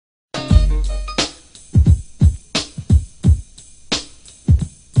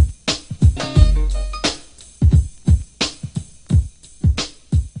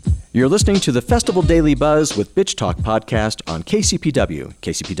You're listening to the Festival Daily Buzz with Bitch Talk podcast on KCPW,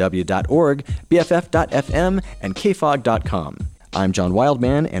 kcpw.org, BFF.FM, and kfog.com. I'm John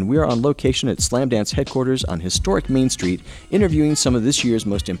Wildman, and we are on location at Slamdance headquarters on historic Main Street, interviewing some of this year's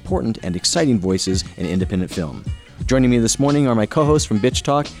most important and exciting voices in independent film. Joining me this morning are my co-hosts from Bitch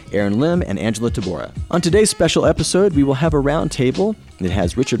Talk, Aaron Lim and Angela Tabora. On today's special episode, we will have a round table that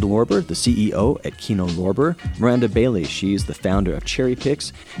has Richard Lorber, the CEO at Kino Lorber, Miranda Bailey, she's the founder of Cherry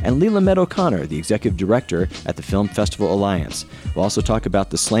Picks, and Lela Meadow-Conner, the executive director at the Film Festival Alliance. We'll also talk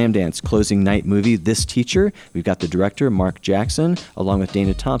about the Slamdance closing night movie, This Teacher. We've got the director, Mark Jackson, along with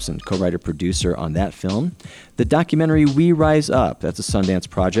Dana Thompson, co-writer-producer on that film. The documentary We Rise Up, that's a Sundance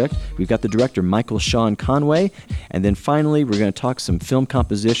project. We've got the director, Michael Shaun Conway. And then finally, we're going to talk some film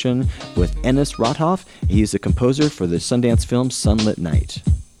composition with Ennis Rothoff. He's the composer for the Sundance film Sunlit Night.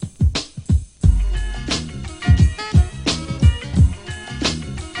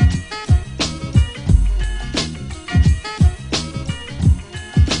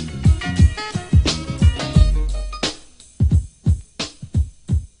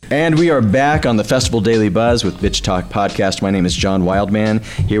 And we are back on the Festival Daily Buzz with Bitch Talk podcast. My name is John Wildman,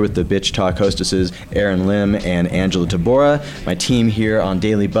 here with the Bitch Talk hostesses Aaron Lim and Angela Tabora, my team here on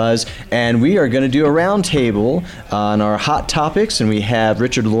Daily Buzz. And we are going to do a roundtable on our hot topics. And we have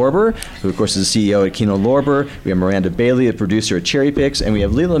Richard Lorber, who of course is the CEO at Kino Lorber. We have Miranda Bailey, the producer at Cherry Picks. And we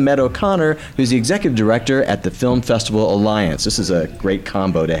have Lela Meadow-Conner, who's the executive director at the Film Festival Alliance. This is a great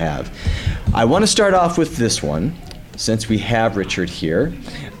combo to have. I want to start off with this one, since we have Richard here.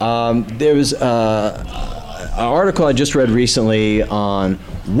 There was an article I just read recently on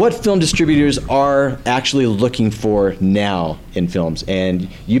what film distributors are actually looking for now in films. And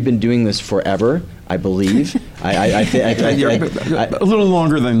you've been doing this forever, I believe. A little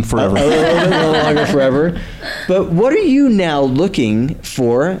longer than forever. A little longer forever. But what are you now looking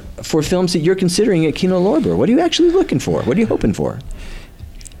for films that you're considering at Kino Lorber? What are you actually looking for? What are you hoping for?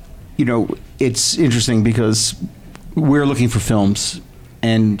 You know, it's interesting because we're looking for films,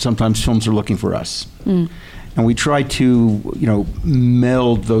 and sometimes films are looking for us. And we try to,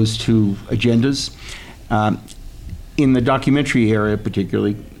 meld those two agendas. In the documentary area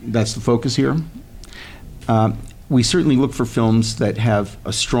particularly, that's the focus here. We certainly look for films that have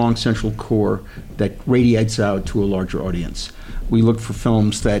a strong central core that radiates out to a larger audience. We look for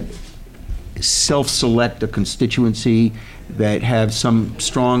films that self-select a constituency, that have some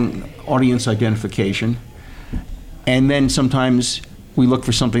strong audience identification. And then sometimes we look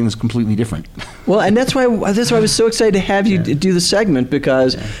for something that's completely different. Well, and that's why I was so excited to have you do the segment,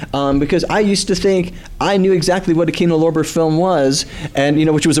 because I used to think I knew exactly what a Kino Lorber film was, and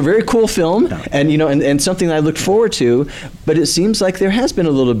which was a very cool film, and something I looked forward to. But it seems like there has been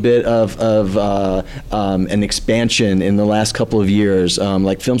a little bit of an expansion in the last couple of years,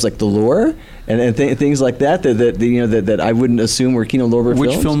 like films like The Lure. And things like that I wouldn't assume were Kino Lorber films.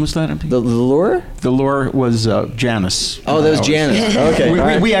 Which film was that? The Lure? The Lure was Janice. Oh, that was Janice.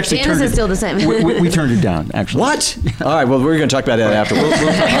 Okay. We actually Janice is still the same. We turned it down, actually. What? All right. Well, we're going to talk about that afterwards.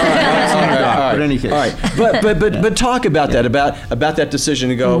 All right. But any case. All right. But talk about that, about that decision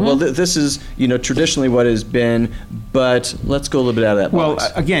to go. Well, this is traditionally what has been, but let's go a little bit out of that box.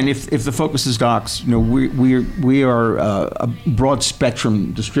 Well, again, if the focus is docs, we are a broad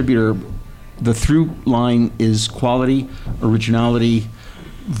spectrum distributor. The through line is quality, originality,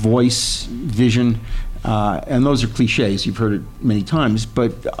 voice, vision, and those are cliches. You've heard it many times,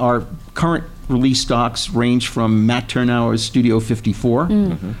 but our current release docs range from Matt Turnauer's Studio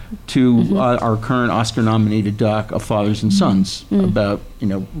 54 to our current Oscar-nominated doc of Fathers and Sons, about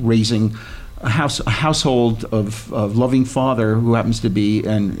raising a household of loving father who happens to be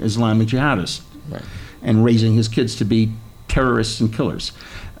an Islamic jihadist, and raising his kids to be terrorists and killers.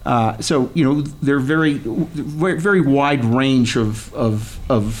 So they're very, very wide range of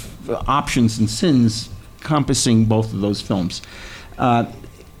options and sins encompassing both of those films.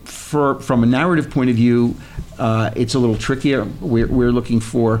 From a narrative point of view, it's a little trickier. We're looking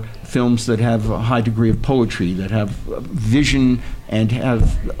for films that have a high degree of poetry, that have vision, and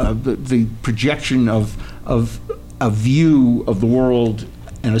have the projection of a view of the world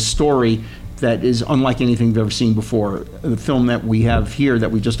and a story that is unlike anything we've ever seen before. The film that we have here that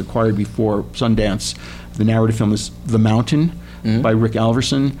we just acquired before Sundance, the narrative film is The Mountain by Rick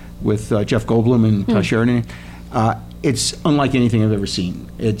Alverson with Jeff Goldblum and Ty Sheridan. it's unlike anything I've ever seen.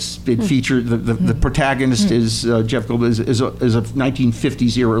 It featured the protagonist is Jeff Goldblum is a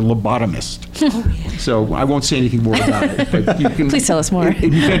 1950s era lobotomist. So I won't say anything more about it. But you can please tell us more.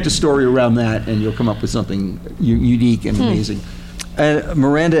 Invent a story around that, and you'll come up with something unique and amazing.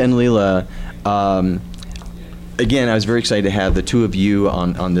 Miranda and Lela, again, I was very excited to have the two of you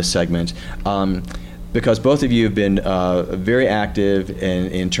on this segment. Because both of you have been very active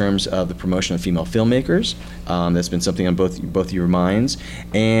in terms of the promotion of female filmmakers. That's been something on both of your minds.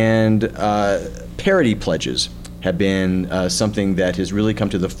 And parody pledges have been something that has really come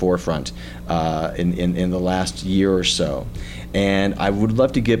to the forefront in the last year or so. And I would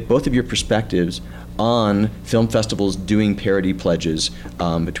love to get both of your perspectives on film festivals doing parody pledges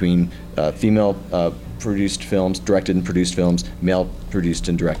between female produced films, directed and produced films, male produced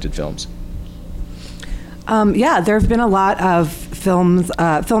and directed films. There have been a lot of film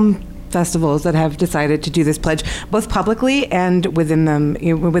festivals that have decided to do this pledge, both publicly and within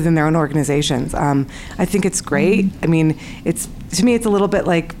their own organizations. I think it's great. I mean, to me, it's a little bit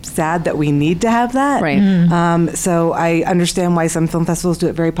like sad that we need to have that. Right. So I understand why some film festivals do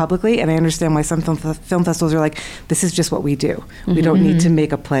it very publicly, and I understand why some film festivals are like, this is just what we do. We don't need to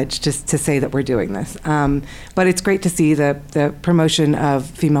make a pledge just to say that we're doing this. But it's great to see the promotion of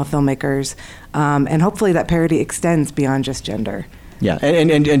female filmmakers, and hopefully that parity extends beyond just gender. Yeah,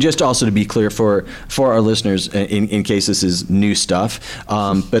 and just also to be clear for our listeners, in case this is new stuff,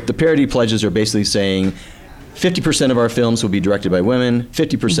 but the parody pledges are basically saying 50% of our films will be directed by women,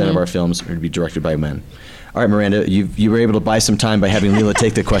 50% of our films are to be directed by men. All right, Miranda, you were able to buy some time by having Lela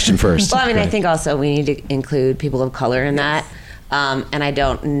take the question first. Well, I mean, I think also we need to include people of color in that, and I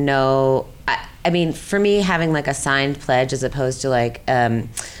don't know. I mean, for me, having like a signed pledge as opposed to like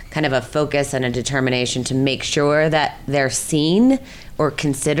kind of a focus and a determination to make sure that they're seen or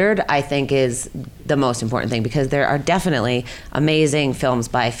considered, I think is the most important thing, because there are definitely amazing films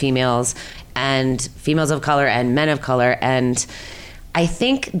by females and females of color and men of color. And I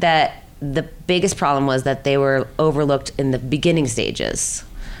think that the biggest problem was that they were overlooked in the beginning stages,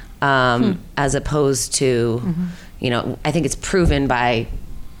 as opposed to, I think it's proven by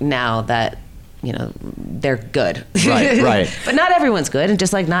now that, they're good. Right. But not everyone's good, and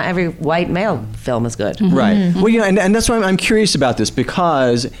just like not every white male film is good. Right. Well, and that's why I'm curious about this,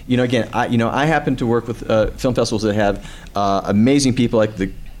 because, again, I happen to work with film festivals that have amazing people like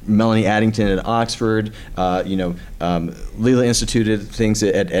the Melanie Addington at Oxford. Lela instituted things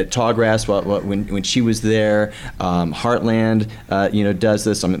at Tallgrass when she was there. Heartland, does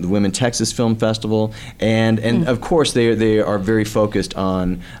this. The Women Texas Film Festival, and of course they are very focused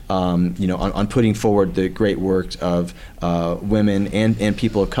on on putting forward the great works of women and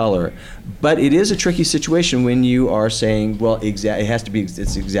people of color. But it is a tricky situation when you are saying, well, it has to be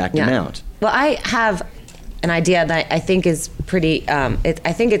its exact amount. Well, I have an idea that I think is pretty,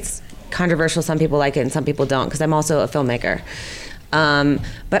 I think it's controversial. Some people like it and some people don't, because I'm also a filmmaker.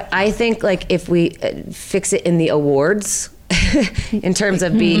 But I think like if we fix it in the awards, in terms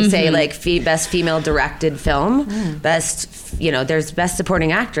of say like best female directed film, best, there's best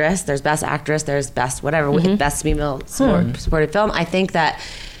supporting actress, there's best actress, there's best whatever, best female supported film. I think that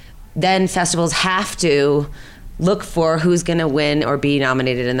then festivals have to look for who's going to win or be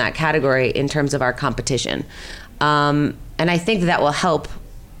nominated in that category in terms of our competition. And I think that will help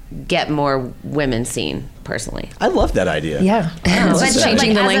get more women seen, personally. I love that idea. Yeah. But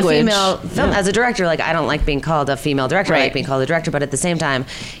changing the language. As a female film, as a director, like I don't like being called a female director. I like being called a director, but at the same time,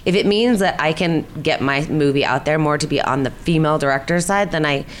 if it means that I can get my movie out there more to be on the female director side, then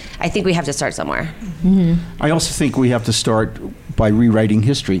I think we have to start somewhere. I also think we have to start by rewriting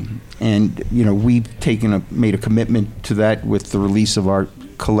history. And, we've made a commitment to that with the release of our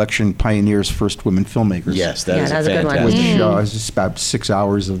collection, Pioneers, First Women Filmmakers. Yes, that is a good one. Which is about 6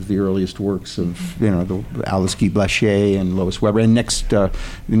 hours of the earliest works of, the Alice Guy Blaché and Lois Weber. And the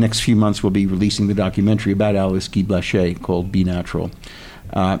next few months we'll be releasing the documentary about Alice Guy Blaché called Be Natural.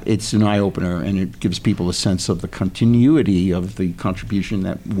 It's an eye-opener, and it gives people a sense of the continuity of the contribution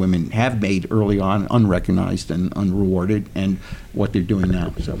that women have made early on, unrecognized and unrewarded, and what they're doing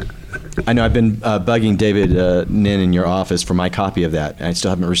now. So, I know I've been bugging David Nin in your office for my copy of that, and I still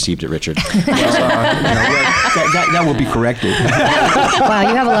haven't received it, Richard. That will be corrected. Wow,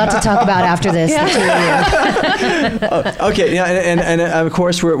 you have a lot to talk about after this. Okay, and of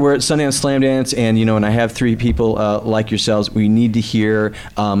course we're at Sundance Slamdance, and and I have three people like yourselves. We need to hear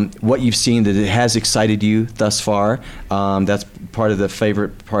what you've seen that it has excited you thus far. That's part of the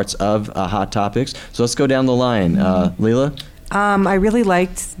favorite parts of Hot Topics. So let's go down the line. Lela? I really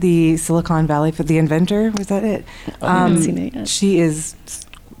liked the Silicon Valley for The Inventor. Was that it? I haven't seen it yet. She is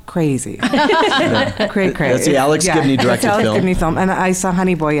crazy. Cray. That's the Alex Gibney directed Alex film. Gibney film. And I saw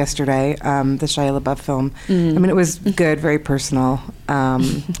Honey Boy yesterday, the Shia LaBeouf film. I mean, it was good, very personal.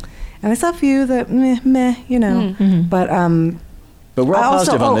 And I saw a few that meh, But we're all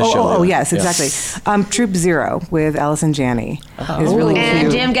positive on this show. Oh, yes, exactly. Troop Zero with Allison Janney is really cute.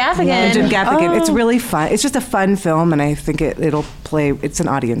 And Jim Gaffigan. And Jim Gaffigan. It's really fun. It's just a fun film, and I think it'll play. It's an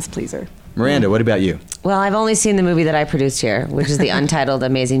audience pleaser. Miranda, what about you? Well, I've only seen the movie that I produced here, which is the Untitled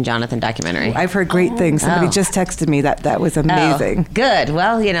Amazing Jonathan documentary. I've heard great things. Somebody just texted me that was amazing. Good.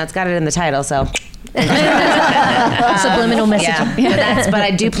 Well, it's got it in the title, so. Subliminal messaging. Yeah, but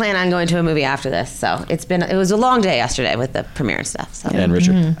I do plan on going to a movie after this. So it was a long day yesterday with the premiere and stuff. So. And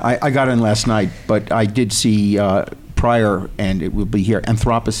Richard? I got in last night, but I did see prior, and it will be here,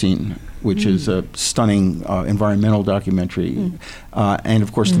 Anthropocene, which is a stunning environmental documentary. And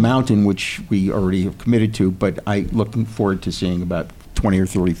of course, The Mountain, which we already have committed to, but I'm looking forward to seeing about 20 or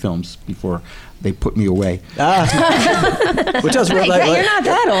 30 films before they put me away. Which is you're not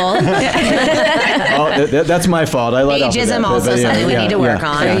that old. That's my fault. I let Ageism also something we need to work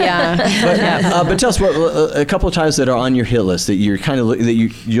on. But tell us a couple of titles that are on your hit list that you're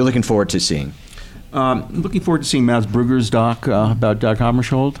you're looking forward to seeing. Looking forward to seeing Mads Brugger's doc about Dag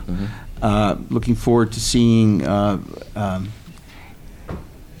Hammarskjöld. Looking forward to seeing, I'm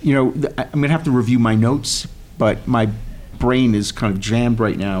going to have to review my notes, but my brain is kind of jammed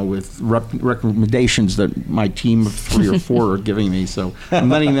right now with recommendations that my team of 3 or 4 are giving me. So I'm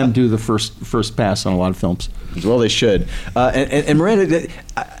letting them do the first pass on a lot of films. Well, they should. And Miranda,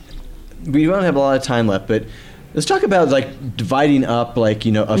 we don't have a lot of time left, but let's talk about dividing up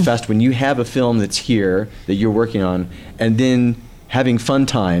a fest when you have a film that's here that you're working on, and then having fun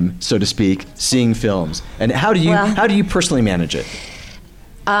time, so to speak, seeing films. And how do you personally manage it?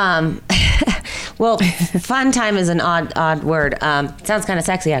 Well, fun time is an odd word. Sounds kind of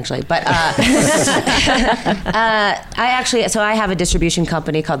sexy, actually. But I have a distribution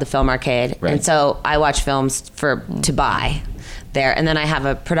company called the Film Arcade, right. And so I watch films to buy there. And then I have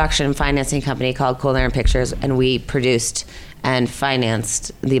a production financing company called Cool Aaron Pictures, and we produced and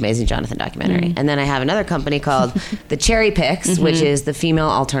financed the Amazing Jonathan documentary. And then I have another company called the Cherry Picks, which is the female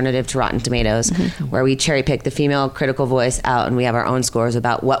alternative to Rotten Tomatoes, where we cherry pick the female critical voice out, and we have our own scores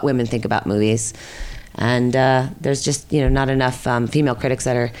about what women think about movies. And there's just not enough female critics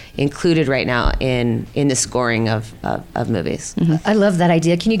that are included right now in the scoring of movies. I love that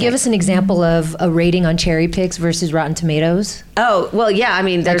idea. Can you give us an example of a rating on Cherry Picks versus Rotten Tomatoes? Oh, well, yeah. I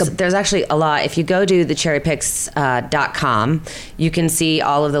mean, there's actually a lot. If you go to thecherrypicks.com, you can see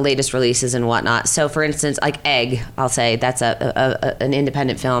all of the latest releases and whatnot. So, for instance, Egg, I'll say that's an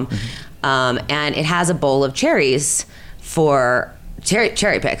independent film, and it has a bowl of cherries for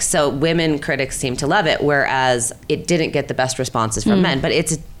cherry picks. So women critics seem to love it, whereas it didn't get the best responses from men. But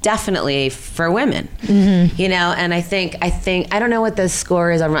it's definitely for women, And I think I don't know what the score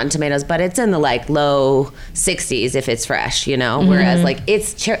is on Rotten Tomatoes, but it's in the low 60s if it's fresh, Whereas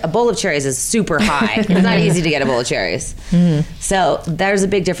a bowl of cherries is super high. It's not easy to get a bowl of cherries. So there's a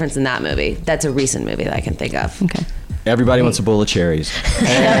big difference in that movie. That's a recent movie that I can think of. Okay. Everybody wants a bowl of cherries.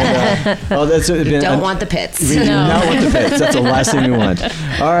 And, don't want the pits. We do not want the pits. That's the last thing we want.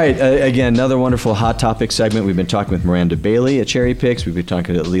 All right. Again, another wonderful Hot Topic segment. We've been talking with Miranda Bailey at Cherry Picks. We've been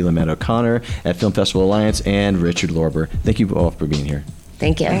talking to Lela Meadow-Conner at Film Festival Alliance, and Richard Lorber. Thank you all for being here.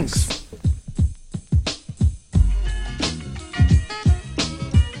 Thank you. Thanks.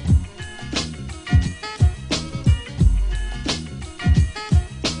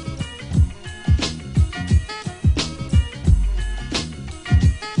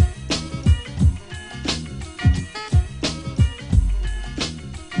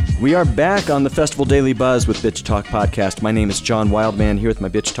 We are back on the Festival Daily Buzz with Bitch Talk Podcast. My name is John Wildman, here with my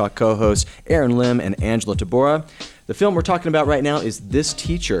Bitch Talk co-hosts Aaron Lim and Angela Tabora. The film we're talking about right now is This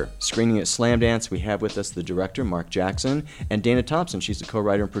Teacher, screening at Slamdance. We have with us the director, Mark Jackson, and Dana Thompson. She's the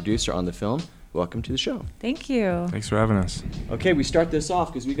co-writer and producer on the film. Welcome to the show. Thank you. Thanks for having us. Okay, we start this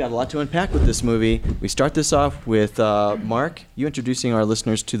off because we've got a lot to unpack with this movie. We start this off with Mark, you introducing our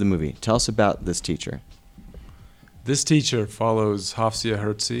listeners to the movie. Tell us about This Teacher. This Teacher follows Hafsia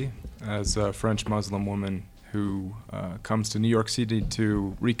Herzi as a French Muslim woman who comes to New York City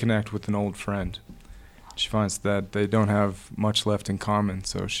to reconnect with an old friend. She finds that they don't have much left in common,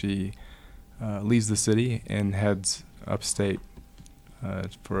 so she leaves the city and heads upstate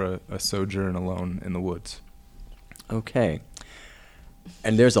for a sojourn alone in the woods. Okay.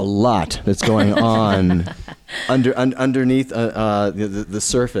 And there's a lot that's going on underneath the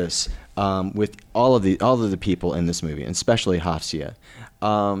surface with all of the people in this movie, and especially Hafsia.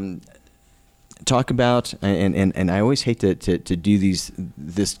 talk about, and I always hate to do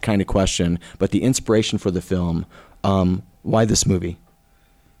this kind of question, but the inspiration for the film. Why this movie?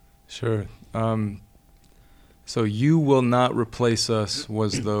 Sure. So "You Will Not Replace Us"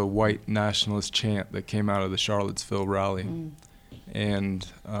 was the white nationalist chant that came out of the Charlottesville rally. And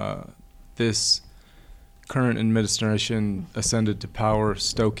this current administration ascended to power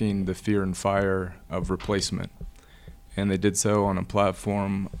stoking the fear and fire of replacement. And they did so on a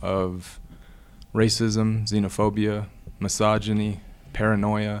platform of racism, xenophobia, misogyny,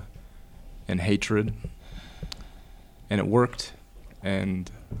 paranoia, and hatred. And it worked.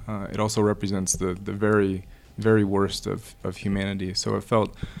 And it also represents the very, very worst of humanity. So it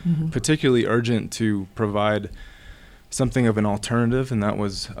felt particularly urgent to provide something of an alternative, and that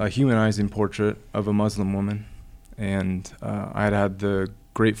was a humanizing portrait of a Muslim woman. And I had the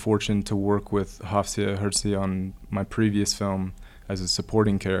great fortune to work with Hafsia Hirsi on my previous film as a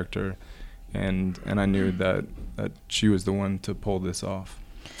supporting character, and I knew that she was the one to pull this off.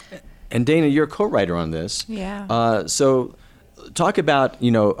 And Dana, you're a co-writer on this. Yeah. So talk about,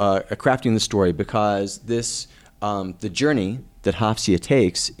 crafting the story, because this, the journey that Hafsia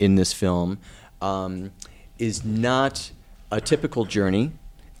takes in this film is not a typical journey.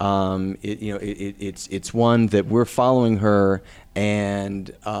 It's one that we're following her,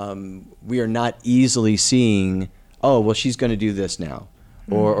 and we are not easily seeing, oh, well, she's going to do this now.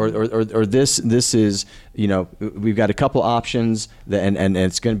 Or this is, we've got a couple options, and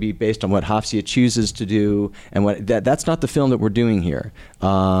it's going to be based on what Hafsia chooses to do, and that's not the film that we're doing here.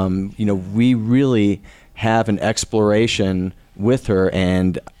 We really have an exploration with her,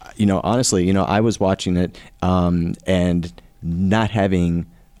 and honestly, I was watching it and not having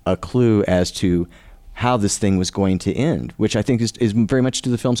a clue as to how this thing was going to end, which I think is very much to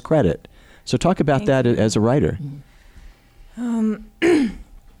the film's credit. So talk about that as a writer.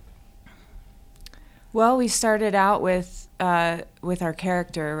 Well, we started out with our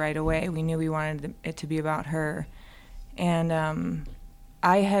character right away. We knew we wanted it to be about her, and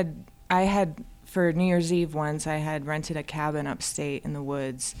I had for New Year's Eve once, I had rented a cabin upstate in the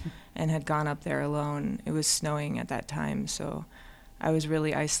woods and had gone up there alone. It was snowing at that time, so I was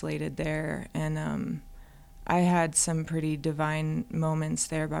really isolated there, and I had some pretty divine moments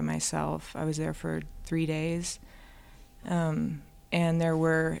there by myself. I was there for 3 days. And there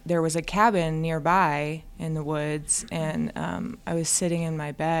was a cabin nearby in the woods, and I was sitting in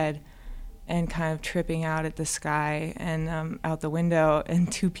my bed and kind of tripping out at the sky and out the window, and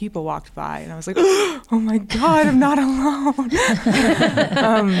 2 people walked by, and I was like, oh my God, I'm not alone.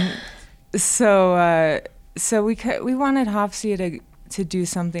 So we wanted Hafsia to do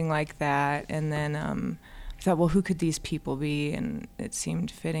something like that, and then I thought, well, who could these people be? And it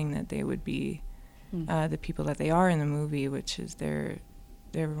seemed fitting that they would be the people that they are in the movie, which is they're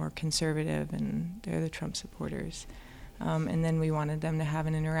more conservative and they're the Trump supporters. And then we wanted them to have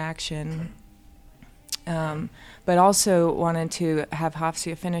an interaction, but also wanted to have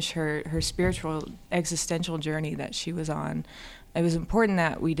Hafsia finish her spiritual existential journey that she was on. It was important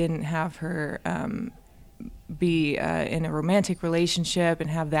that we didn't have her be in a romantic relationship and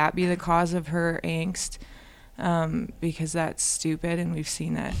have that be the cause of her angst, because that's stupid and we've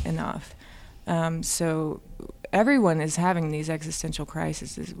seen that enough. So everyone is having these existential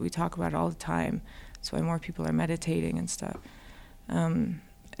crises. We talk about it all the time. That's why more people are meditating and stuff.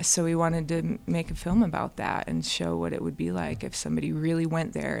 So we wanted to make a film about that and show what it would be like if somebody really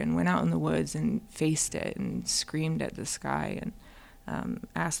went there and went out in the woods and faced it and screamed at the sky and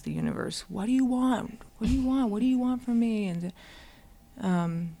asked the universe, what do you want? What do you want? What do you want from me? And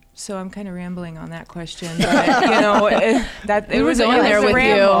so I'm kind of rambling on that question, but it was going there with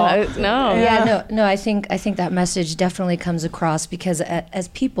ramble. You. No. Yeah, no. I think that message definitely comes across, because as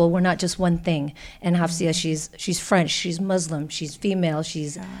people, we're not just one thing. And Hafsia, she's French, she's Muslim, she's female,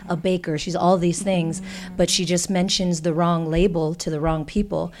 she's a baker, she's all these things, but she just mentions the wrong label to the wrong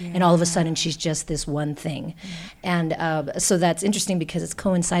people, and all of a sudden she's just this one thing. And so that's interesting, because it's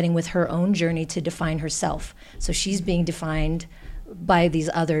coinciding with her own journey to define herself. So she's being defined by these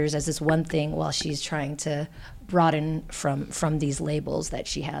others as this one thing, while she's trying to broaden from these labels that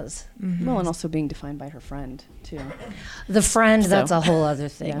she has. Well, and also being defined by her friend too. The friend, that's a whole other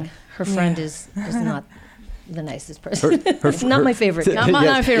thing. Her friend is not the nicest person. Not my favorite. Not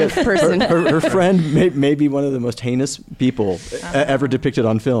my favorite person. Her friend may be one of the most heinous people ever depicted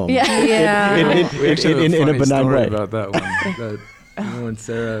on film. We actually have a benign story way. about that one. When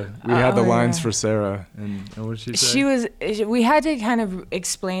Sarah, we had the lines for Sarah, and what did she say? We had to kind of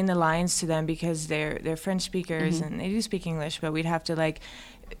explain the lines to them, because they're French speakers and they do speak English, but we'd have to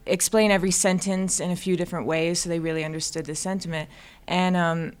explain every sentence in a few different ways so they really understood the sentiment.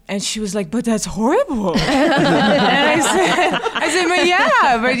 And she was like, but that's horrible. And I said, but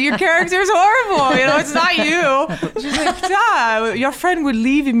yeah, but your character's horrible. You know, it's not you. She's like, yeah, your friend would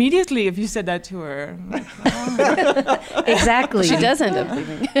leave immediately if you said that to her. I'm like, oh. Exactly. She does end up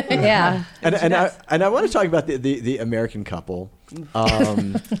leaving. Yeah. And I want to talk about the American couple,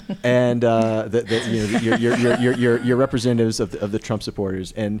 and your representatives of the Trump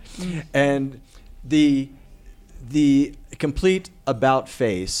supporters, and the complete about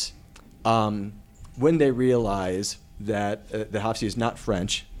face when they realize that Hafsia is not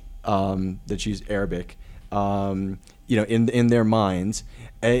French, that she's Arabic, in their minds,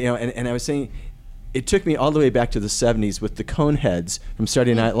 and I was saying. It took me all the way back to the 70s with the Coneheads from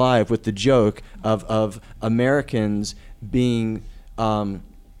Saturday Night Live with the joke of Americans being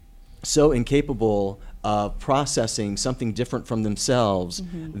so incapable of processing something different from themselves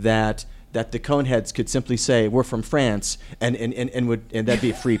that the Coneheads could simply say, "We're from France," and that'd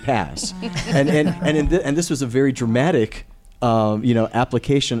be a free pass. and this was a very dramatic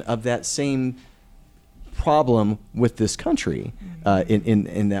application of that same problem with this country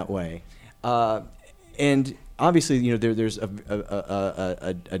in that way. And obviously, there's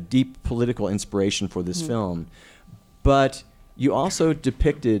a deep political inspiration for this film, but you also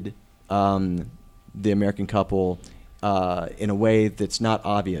depicted the American couple in a way that's not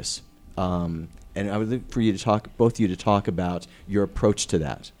obvious. And I would like for both of you to talk about your approach to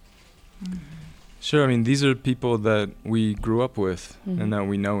that. Sure. I mean, these are people that we grew up with and that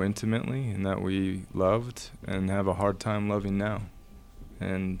we know intimately and that we loved and have a hard time loving now.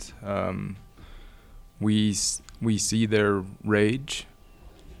 And we see their rage,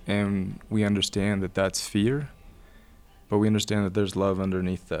 and we understand that that's fear, but we understand that there's love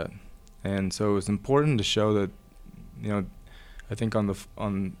underneath that. And so it's important to show that, I think on the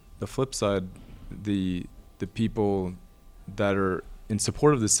flip side, the people that are in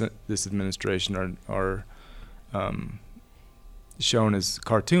support of this administration are shown as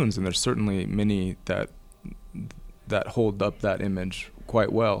cartoons, and there's certainly many that hold up that image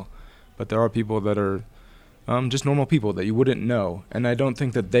quite well. But there are people that are just normal people that you wouldn't know, and I don't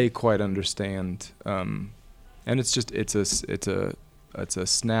think that they quite understand. And it's a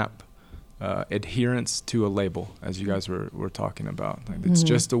snap adherence to a label, as you guys were talking about. Like, it's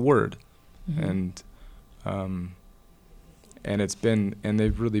just a word, and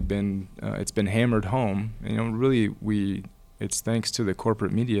they've really been it's been hammered home. Really, it's thanks to the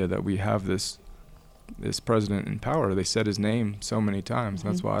corporate media that we have this president in power. They said his name so many times.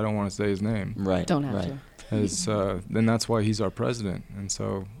 That's why I don't want to say his name. Right. Don't have to. Then that's why he's our president. And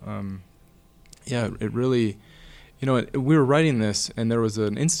so, it really, we were writing this, and there was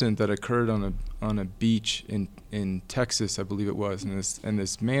an incident that occurred on a beach in Texas, I believe it was, and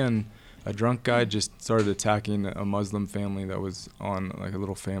this man, a drunk guy, just started attacking a Muslim family that was on like a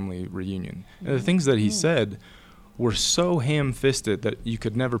little family reunion. And the things that he said were so ham-fisted that you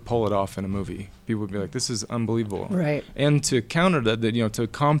could never pull it off in a movie. People would be like, "This is unbelievable." Right. And to counter that, to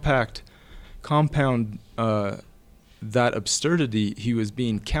compound that absurdity, he was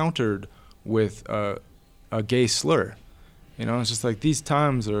being countered with a gay slur. It's just like these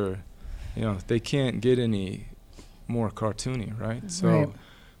times are, they can't get any more cartoony, right? So,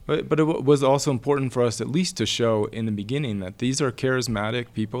 but it was also important for us at least to show in the beginning that these are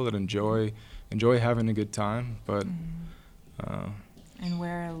charismatic people that enjoy having a good time, but and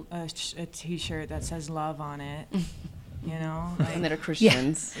wear a T-shirt that says love on it, and that are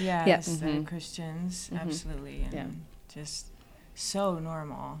Christians. Yeah. Yes, that are Christians, absolutely, and just so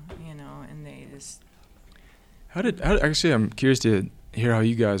normal, and they just. Actually, I'm curious to hear how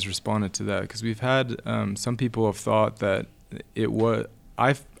you guys responded to that, because we've had some people have thought that it was.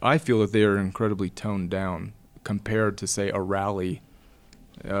 I feel that they are incredibly toned down compared to, say, a rally.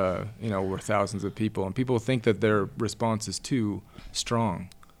 Where thousands of people, and people think that their response is too strong.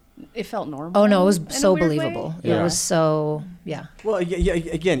 It felt normal. Oh no, it was so believable. It was so Well,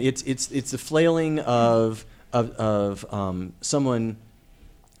 again, it's the flailing of someone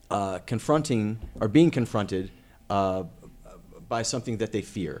confronting or being confronted by something that they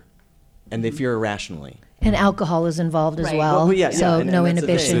fear, and they fear irrationally. And alcohol is involved as well. So no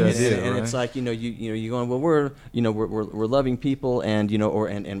inhibition. And it's like you going, well, we're loving people, and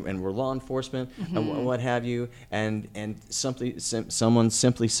and we're law enforcement and what have you, and someone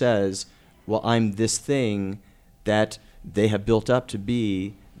simply says, well, I'm this thing that they have built up to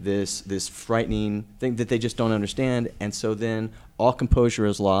be this frightening thing that they just don't understand, and so then all composure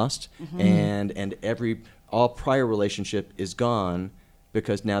is lost, and all prior relationship is gone.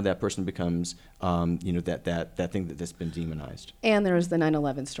 because now that person becomes, that thing that's been demonized. And there was the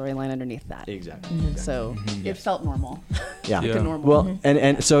 9/11 storyline underneath that. Exactly. So it felt normal. Yeah. Like a normal. Well,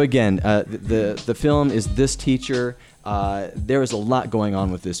 and so again, the film is This Teacher. There is a lot going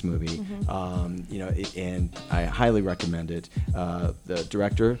on with this movie, and I highly recommend it. The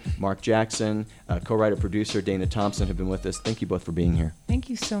director, Mark Jackson, co-writer, producer, Dana Thompson, have been with us. Thank you both for being here. Thank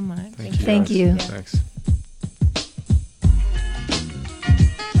you so much. Thank you. Thanks.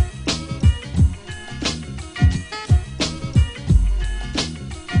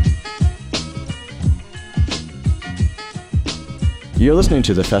 You're listening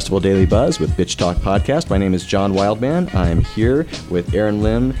to the Festival Daily Buzz with Bitch Talk Podcast. My name is John Wildman. I'm here with Aaron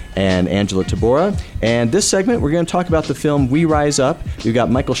Lim and Angela Tabora. And this segment, we're going to talk about the film We Rise Up. We've got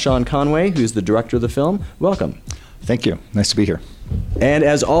Michael Shaun Conway, who's the director of the film. Welcome. Thank you. Nice to be here. And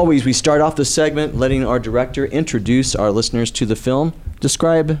as always, we start off the segment letting our director introduce our listeners to the film.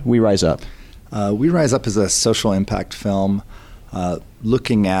 Describe We Rise Up. We Rise Up is a social impact film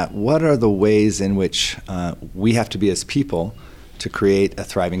looking at what are the ways in which we have to be as people to create a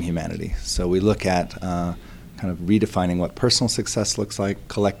thriving humanity. So we look at kind of redefining what personal success looks like,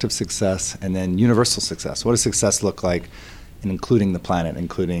 collective success, and then universal success. What does success look like in including the planet,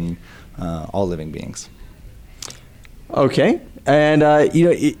 including all living beings? Okay. And,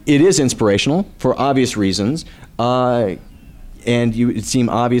 it is inspirational for obvious reasons. And it would seem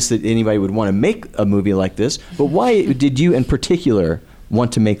obvious that anybody would want to make a movie like this. But why did you in particular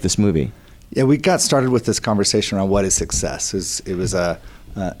want to make this movie? Yeah, we got started with this conversation around what is success. It was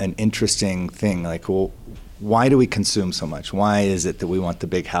an interesting thing. Like, well, why do we consume so much? Why is it that we want the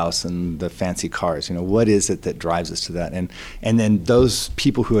big house and the fancy cars? What is it that drives us to that? And then those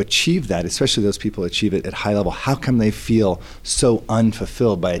people who achieve that, especially those people who achieve it at high level, how come they feel so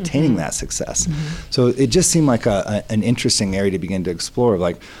unfulfilled by attaining that success? So it just seemed like an interesting area to begin to explore.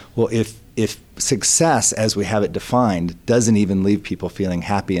 Like, well, if success as we have it defined doesn't even leave people feeling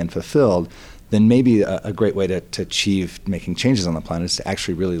happy and fulfilled, then maybe a great way to achieve making changes on the planet is to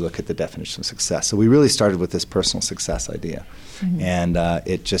actually really look at the definition of success. So we really started with this personal success idea, and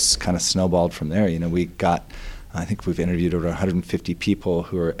it just kind of snowballed from there. We got, I think we've interviewed over 150 people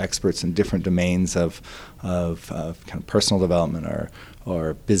who are experts in different domains of kind of personal development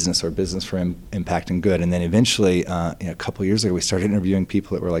or business for impact and good. And then eventually, a couple of years ago, we started interviewing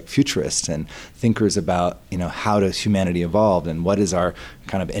people that were like futurists and thinkers about, how does humanity evolve and what is our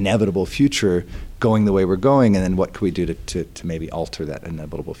kind of inevitable future going the way we're going, and then what can we do to maybe alter that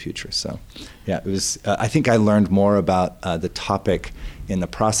inevitable future. So, yeah, it was. I think I learned more about the topic in the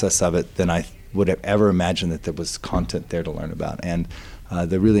process of it than I would have ever imagined that there was content there to learn about. And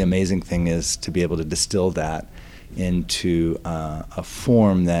the really amazing thing is to be able to distill that into a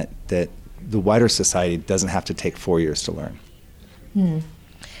form that the wider society doesn't have to take 4 years to learn.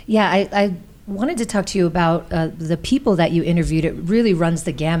 Yeah, I wanted to talk to you about the people that you interviewed. It really runs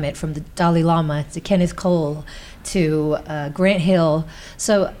the gamut from the Dalai Lama to Kenneth Cole to Grant Hill.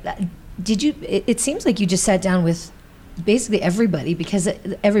 So it seems like you just sat down with basically everybody, because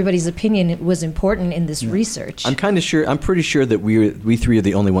everybody's opinion was important in this research. I'm pretty sure that we three are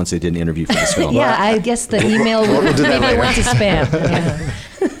the only ones that didn't interview for this film. Yeah, I guess the email maybe went to spam.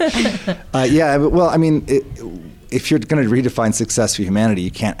 Well, I mean, if you're going to redefine success for humanity,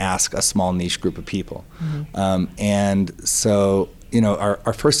 you can't ask a small niche group of people. And so,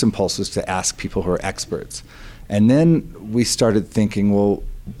 our first impulse was to ask people who are experts. And then we started thinking, well,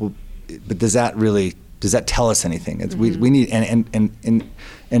 but does that tell us anything? We need, and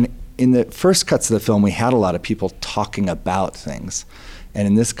in the first cuts of the film, we had a lot of people talking about things. And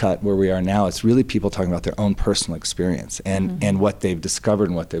in this cut, where we are now, it's really people talking about their own personal experience and what they've discovered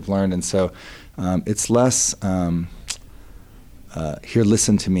and what they've learned. And so it's less, here,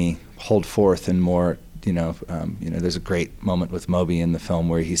 listen to me, hold forth, and more, there's a great moment with Moby in the film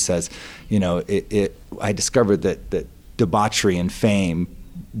where he says, I discovered that debauchery and fame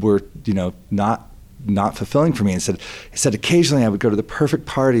were, not fulfilling for me. And he said occasionally I would go to the perfect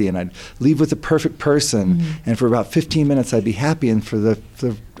party and I'd leave with the perfect person, and for about 15 minutes I'd be happy, and for the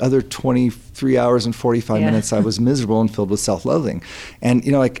other 23 hours and 45 minutes I was miserable and filled with self-loathing. And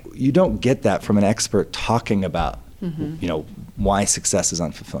you don't get that from an expert talking about why success is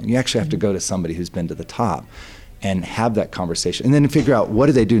unfulfilling. You actually have to go to somebody who's been to the top and have that conversation, and then figure out what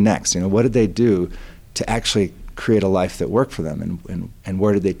do they do next. What did they do to actually create a life that worked for them, and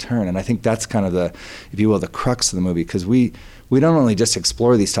where did they turn? And I think that's kind of the, if you will, the crux of the movie, because we don't only just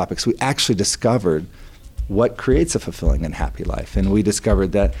explore these topics, we actually discovered what creates a fulfilling and happy life. And we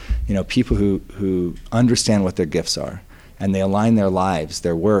discovered that people who understand what their gifts are and they align their lives,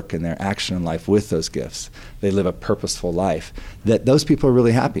 their work, and their action in life with those gifts, they live a purposeful life, that those people are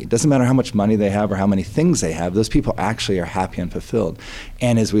really happy. It doesn't matter how much money they have or how many things they have, those people actually are happy and fulfilled.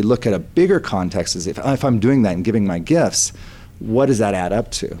 And as we look at a bigger context, is if I'm doing that and giving my gifts, what does that add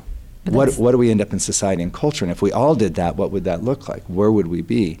up to? What do we end up in society and culture? And if we all did that, what would that look like? Where would we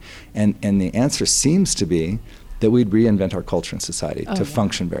be? And the answer seems to be that we'd reinvent our culture and society to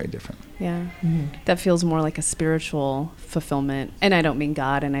function very different. Yeah. That feels more like a spiritual fulfillment. And I don't mean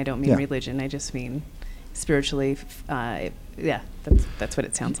God, and I don't mean religion. I just mean spiritually. That's what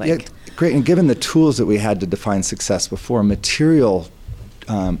it sounds like. Yeah, great. And given the tools that we had to define success before, material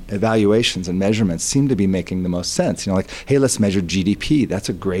evaluations and measurements seem to be making the most sense. Like, hey, let's measure GDP. That's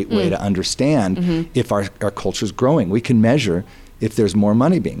a great way to understand if our culture's growing. We can measure if there's more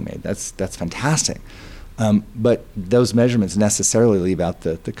money being made. That's fantastic. But those measurements necessarily leave out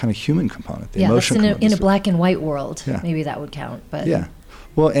the kind of human component, the emotional component. In a black and white world, maybe that would count. But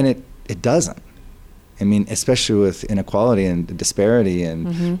well, and it doesn't. I mean, especially with inequality and disparity,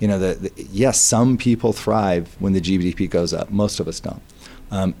 and yes, some people thrive when the GDP goes up. Most of us don't.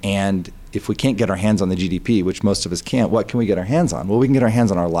 And if we can't get our hands on the GDP, which most of us can't, what can we get our hands on? Well, we can get our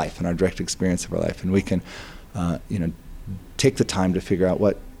hands on our life and our direct experience of our life, and we can, take the time to figure out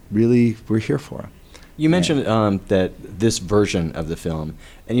what really we're here for. You mentioned that this version of the film,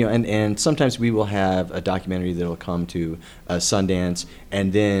 and sometimes we will have a documentary that will come to Sundance,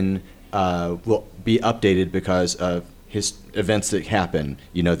 and then will be updated because of events that happen,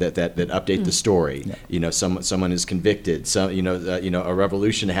 that update the story. Someone is convicted. A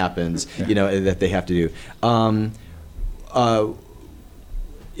revolution happens. That they have to do.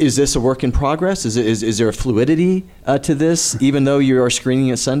 Is this a work in progress? Is there a fluidity to this, even though you are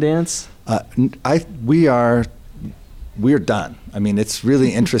screening at Sundance? We are done. I mean, it's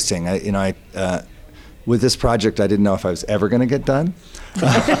really interesting. With this project, I didn't know if I was ever going to get done. We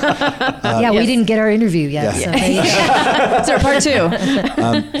didn't get our interview yet. Yeah. So part 2.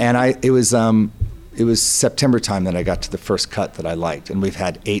 And it was September time that I got to the first cut that I liked, and we've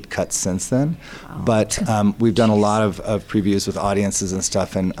had 8 cuts since then. Wow. But we've done a lot of previews with audiences and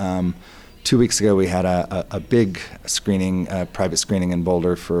stuff. And 2 weeks ago, we had a big screening, private screening in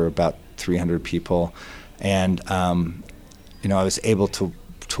Boulder for about 300 people, and I was able to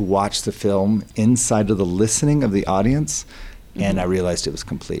watch the film inside of the listening of the audience, and I realized it was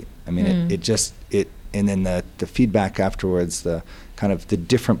complete. I mean, and then the feedback afterwards, the kind of the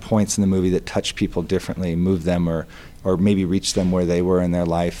different points in the movie that touch people differently, move them or maybe reach them where they were in their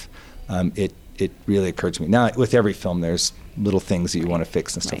life. It really occurred to me. Now, with every film, there's little things that you want to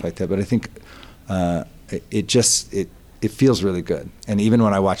fix and stuff like that, but I think it feels really good. And even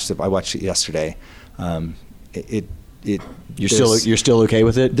when I watched it yesterday, You're still okay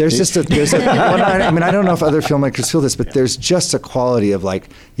with it? I don't know if other filmmakers feel this, but there's just a quality of like,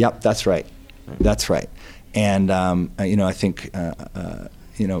 yep, that's right. And I think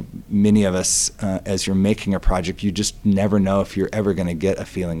many of us, as you're making a project, you just never know if you're ever going to get a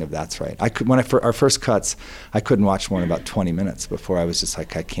feeling of that's right. Our first cuts, I couldn't watch more than about 20 minutes before I was just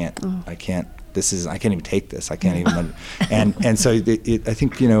like, I can't even take this. I can't even. And so I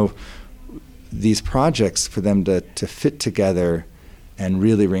think these projects, for them to fit together and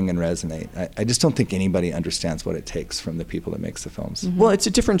really ring and resonate, I just don't think anybody understands what it takes from the people that makes the films. Well, it's a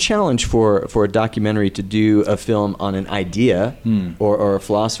different challenge for a documentary to do a film on an idea or a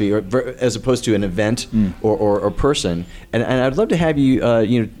philosophy, as opposed to an event or person. And I'd love to have you,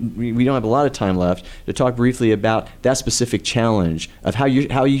 we don't have a lot of time left, to talk briefly about that specific challenge of how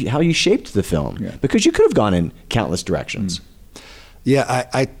you shaped the film, because you could have gone in countless directions. Yeah,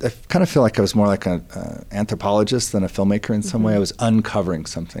 I kind of feel like I was more like an anthropologist than a filmmaker in some way. I was uncovering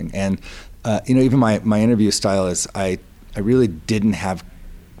something. And, even my interview style is I really didn't have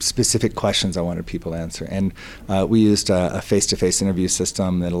specific questions I wanted people to answer. And we used a face-to-face interview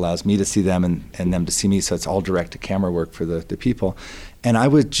system that allows me to see them and them to see me, so it's all direct-to-camera work for the people. And I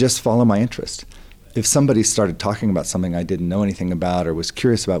would just follow my interest. If somebody started talking about something I didn't know anything about or was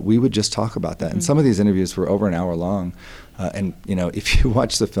curious about, we would just talk about that. And some of these interviews were over an hour long. And if you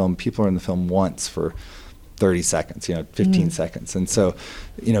watch the film, people are in the film once for 30 seconds, 15 seconds. And so,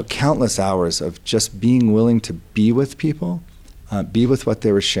 countless hours of just being willing to be with people, be with what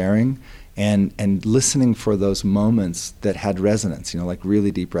they were sharing, and listening for those moments that had resonance, like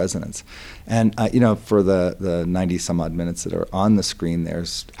really deep resonance. And, for the 90 some odd minutes that are on the screen,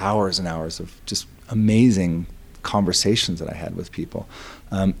 there's hours and hours of just amazing conversations that I had with people.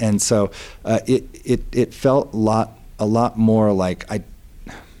 And so it felt a lot more like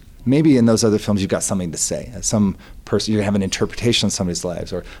Maybe in those other films you've got something to say. Some person, you have an interpretation of somebody's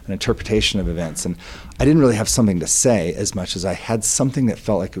lives or an interpretation of events. And I didn't really have something to say as much as I had something that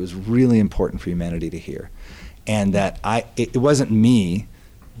felt like it was really important for humanity to hear. And that it wasn't me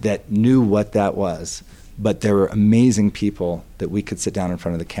that knew what that was, but there were amazing people that we could sit down in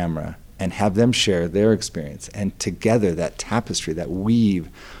front of the camera and have them share their experience. And together, that tapestry, that weave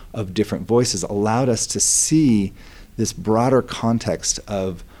of different voices allowed us to see this broader context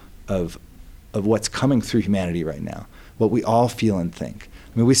of what's coming through humanity right now, what we all feel and think.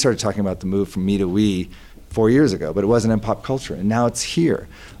 I mean, we started talking about the move from me to we 4 years ago, but it wasn't in pop culture, and now it's here.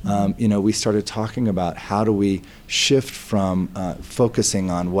 We started talking about how do we shift from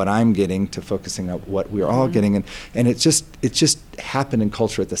focusing on what I'm getting to focusing on what we're all getting, and it just happened in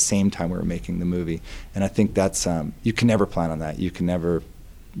culture at the same time we were making the movie, and I think that's you can never plan on that. You can never.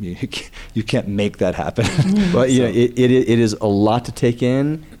 You can't make that happen. Well, it is a lot to take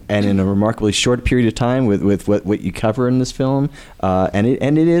in, and in a remarkably short period of time with what you cover in this film, and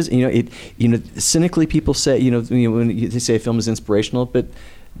it is cynically people say when they say a film is inspirational, but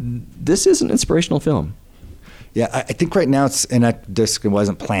this is an inspirational film. Yeah, I think right now it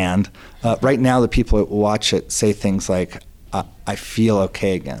wasn't planned. Right now, the people that watch it say things like, "I feel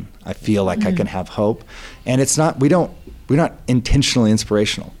okay again. I feel like I can have hope," and it's not. We're not intentionally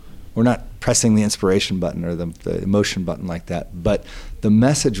inspirational. We're not pressing the inspiration button or the emotion button like that. But the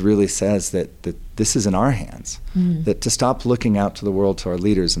message really says that this is in our hands. That to stop looking out to the world, to our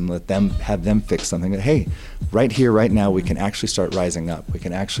leaders, and have them fix something. That hey, right here, right now, we can actually start rising up. We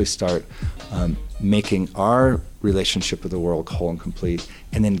can actually start making our relationship with the world whole and complete,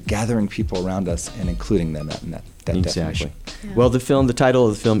 and then gathering people around us and including them in that definition. Yeah. Well, the title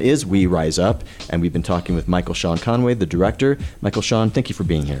of the film is We Rise Up, and we've been talking with Michael Shaun Conway, the director. Michael Shaun, thank you for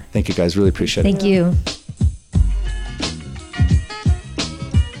being here. Thank you, guys. Really appreciate it. Thank you.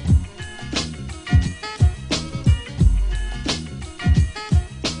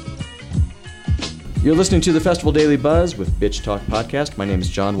 You're listening to the Festival Daily Buzz with Bitch Talk Podcast. My name is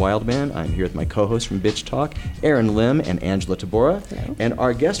John Wildman. I'm here with my co-hosts from Bitch Talk, Aaron Lim and Angela Tabora. Hello. And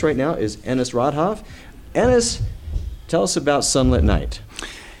our guest right now is Enes Radhoff. Enes, tell us about Sunlit Night.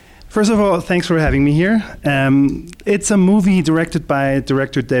 First of all, thanks for having me here. It's a movie directed by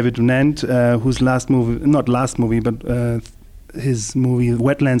director David Dunant, whose his movie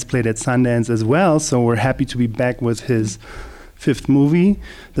Wetlands played at Sundance as well. So we're happy to be back with his fifth movie,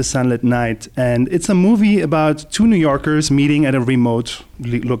 The Sunlit Night. And it's a movie about two New Yorkers meeting at a remote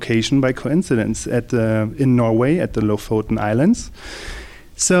location by coincidence in Norway at the Lofoten Islands.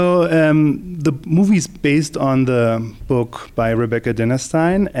 So the movie's based on the book by Rebecca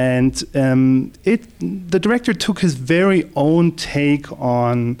Dinnerstein, and the director took his very own take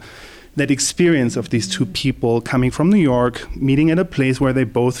on that experience of these two people coming from New York, meeting at a place where they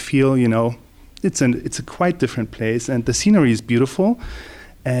both feel, it's a quite different place, and the scenery is beautiful,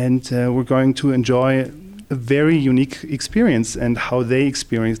 and we're going to enjoy a very unique experience and how they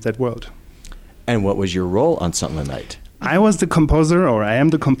experienced that world. And what was your role on Sunlit Night? I was the composer, or I am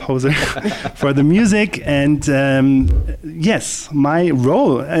the composer for the music, and yes, my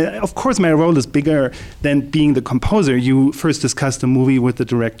role, of course my role is bigger than being the composer. You first discuss the movie with the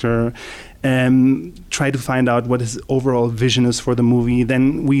director, try to find out what his overall vision is for the movie.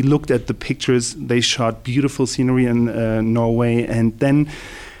 Then we looked at the pictures. They shot beautiful scenery in Norway, and then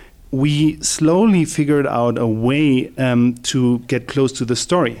we slowly figured out a way to get close to the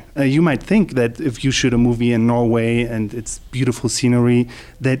story. You might think that if you shoot a movie in Norway and it's beautiful scenery,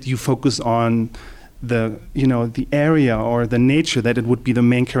 that you focus on the area or the nature, that it would be the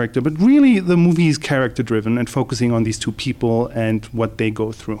main character. But really, the movie is character-driven and focusing on these two people and what they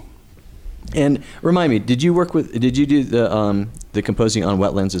go through. And remind me, did you do the composing on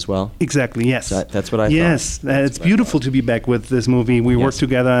Wetlands as well? Exactly, yes. That's what I thought. Yes, it's beautiful to be back with this movie. We worked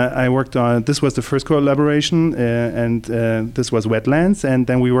together. I worked on, this was the first collaboration, and this was Wetlands, and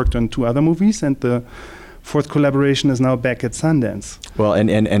then we worked on two other movies, and the fourth collaboration is now back at Sundance. Well,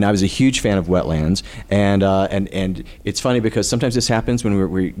 and I was a huge fan of Wetlands, and it's funny because sometimes this happens when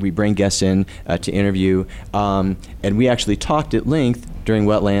we bring guests in to interview, and we actually talked at length during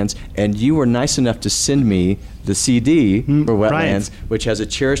Wetlands, and you were nice enough to send me the CD for Wetlands, which has a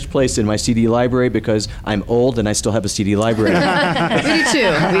cherished place in my CD library because I'm old and I still have a CD library. We do too.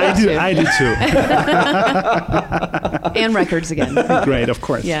 I do too. And records again. Great, of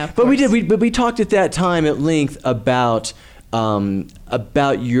course. Yeah. But we talked at that time at length about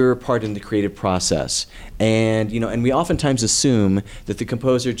about your part in the creative process. And and we oftentimes assume that the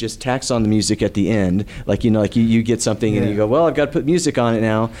composer just tacks on the music at the end, like you get something and you go, well, I've got to put music on it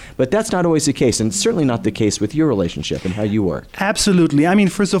now. But that's not always the case, and certainly not the case with your relationship and how you work. Absolutely. I mean,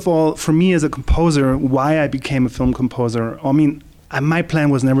 first of all, for me as a composer, why I became a film composer, my plan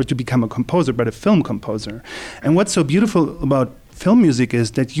was never to become a composer, but a film composer. And what's so beautiful about film music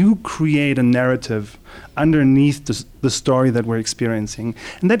is that you create a narrative underneath the story that we're experiencing.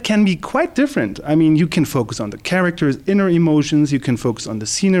 And that can be quite different. I mean, you can focus on the characters' inner emotions, you can focus on the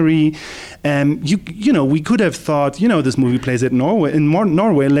scenery. We could have thought, this movie plays in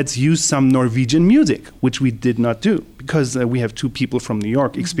Norway, let's use some Norwegian music, which we did not do because we have two people from New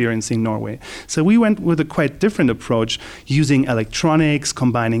York experiencing Norway. So we went with a quite different approach, using electronics,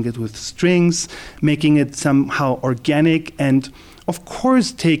 combining it with strings, making it somehow organic, and of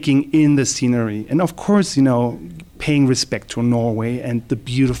course taking in the scenery, and of course, paying respect to Norway and the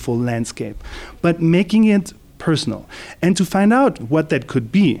beautiful landscape, but making it personal. And to find out what that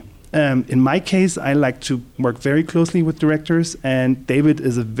could be, in my case, I like to work very closely with directors, and David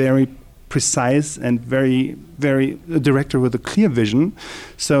is a very precise and very, very a director with a clear vision.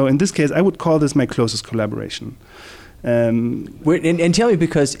 So in this case, I would call this my closest collaboration. And tell me,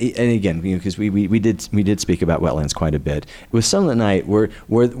 because we did speak about wetlands quite a bit. With Sunlit Night,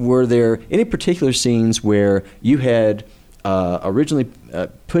 were there any particular scenes where you had originally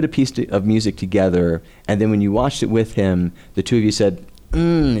put a piece of music together, and then when you watched it with him, the two of you said,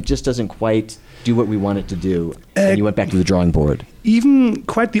 it just doesn't quite do what we want it to do, and you went back to the drawing board? Even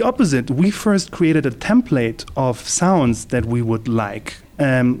quite the opposite. We first created a template of sounds that we would like,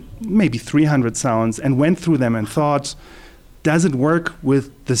 maybe 300 sounds, and went through them and thought, does it work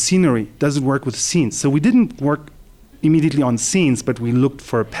with the scenery? Does it work with scenes? So we didn't work immediately on scenes, but we looked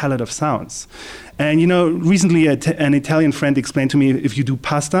for a palette of sounds. And recently an Italian friend explained to me, if you do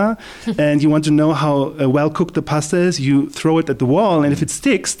pasta and you want to know how well cooked the pasta is, you throw it at the wall, and if it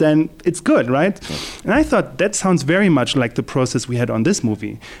sticks, then it's good, right? And I thought that sounds very much like the process we had on this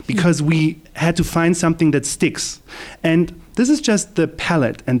movie, because we had to find something that sticks. And this is just the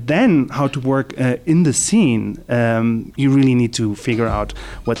palette, and then how to work in the scene. You really need to figure out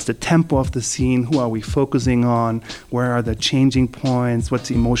what's the tempo of the scene, who are we focusing on, where are the changing points, what's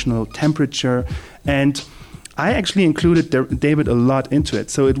the emotional temperature. And I actually included David a lot into it,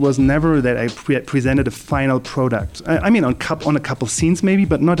 so it was never that I presented a final product. I mean, on a couple scenes maybe,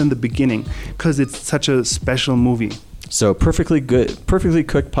 but not in the beginning, because it's such a special movie. So perfectly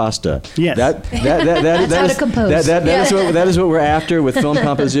cooked pasta. Yes. That is what we're after with film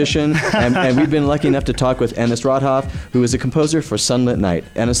composition. And we've been lucky enough to talk with Ennis Rodhoff, who is a composer for Sunlit Night.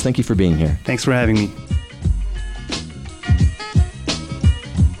 Ennis, thank you for being here. Thanks for having me.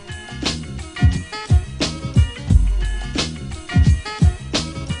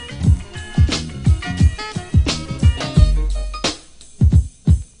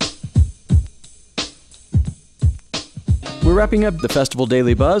 We're wrapping up the Festival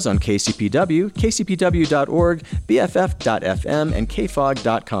Daily Buzz on KCPW, kcpw.org, bff.fm, and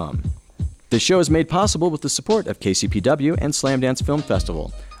kfog.com. This show is made possible with the support of KCPW and Slamdance Film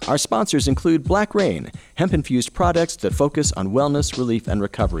Festival. Our sponsors include Black Rain, hemp-infused products that focus on wellness, relief, and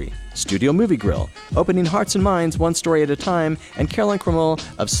recovery; Studio Movie Grill, opening hearts and minds one story at a time; and Caroline Cremel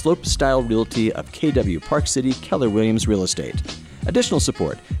of Slope Style Realty of KW Park City, Keller Williams Real Estate. Additional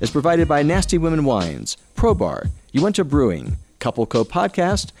support is provided by Nasty Women Wines, Pro Bar, Uinta Brewing, Couple Co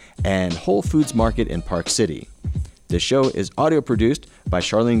Podcast, and Whole Foods Market in Park City. This show is audio produced by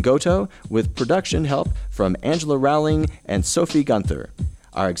Charlene Goto with production help from Angela Rowling and Sophie Gunther.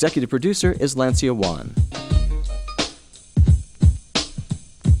 Our executive producer is Lancia Wan.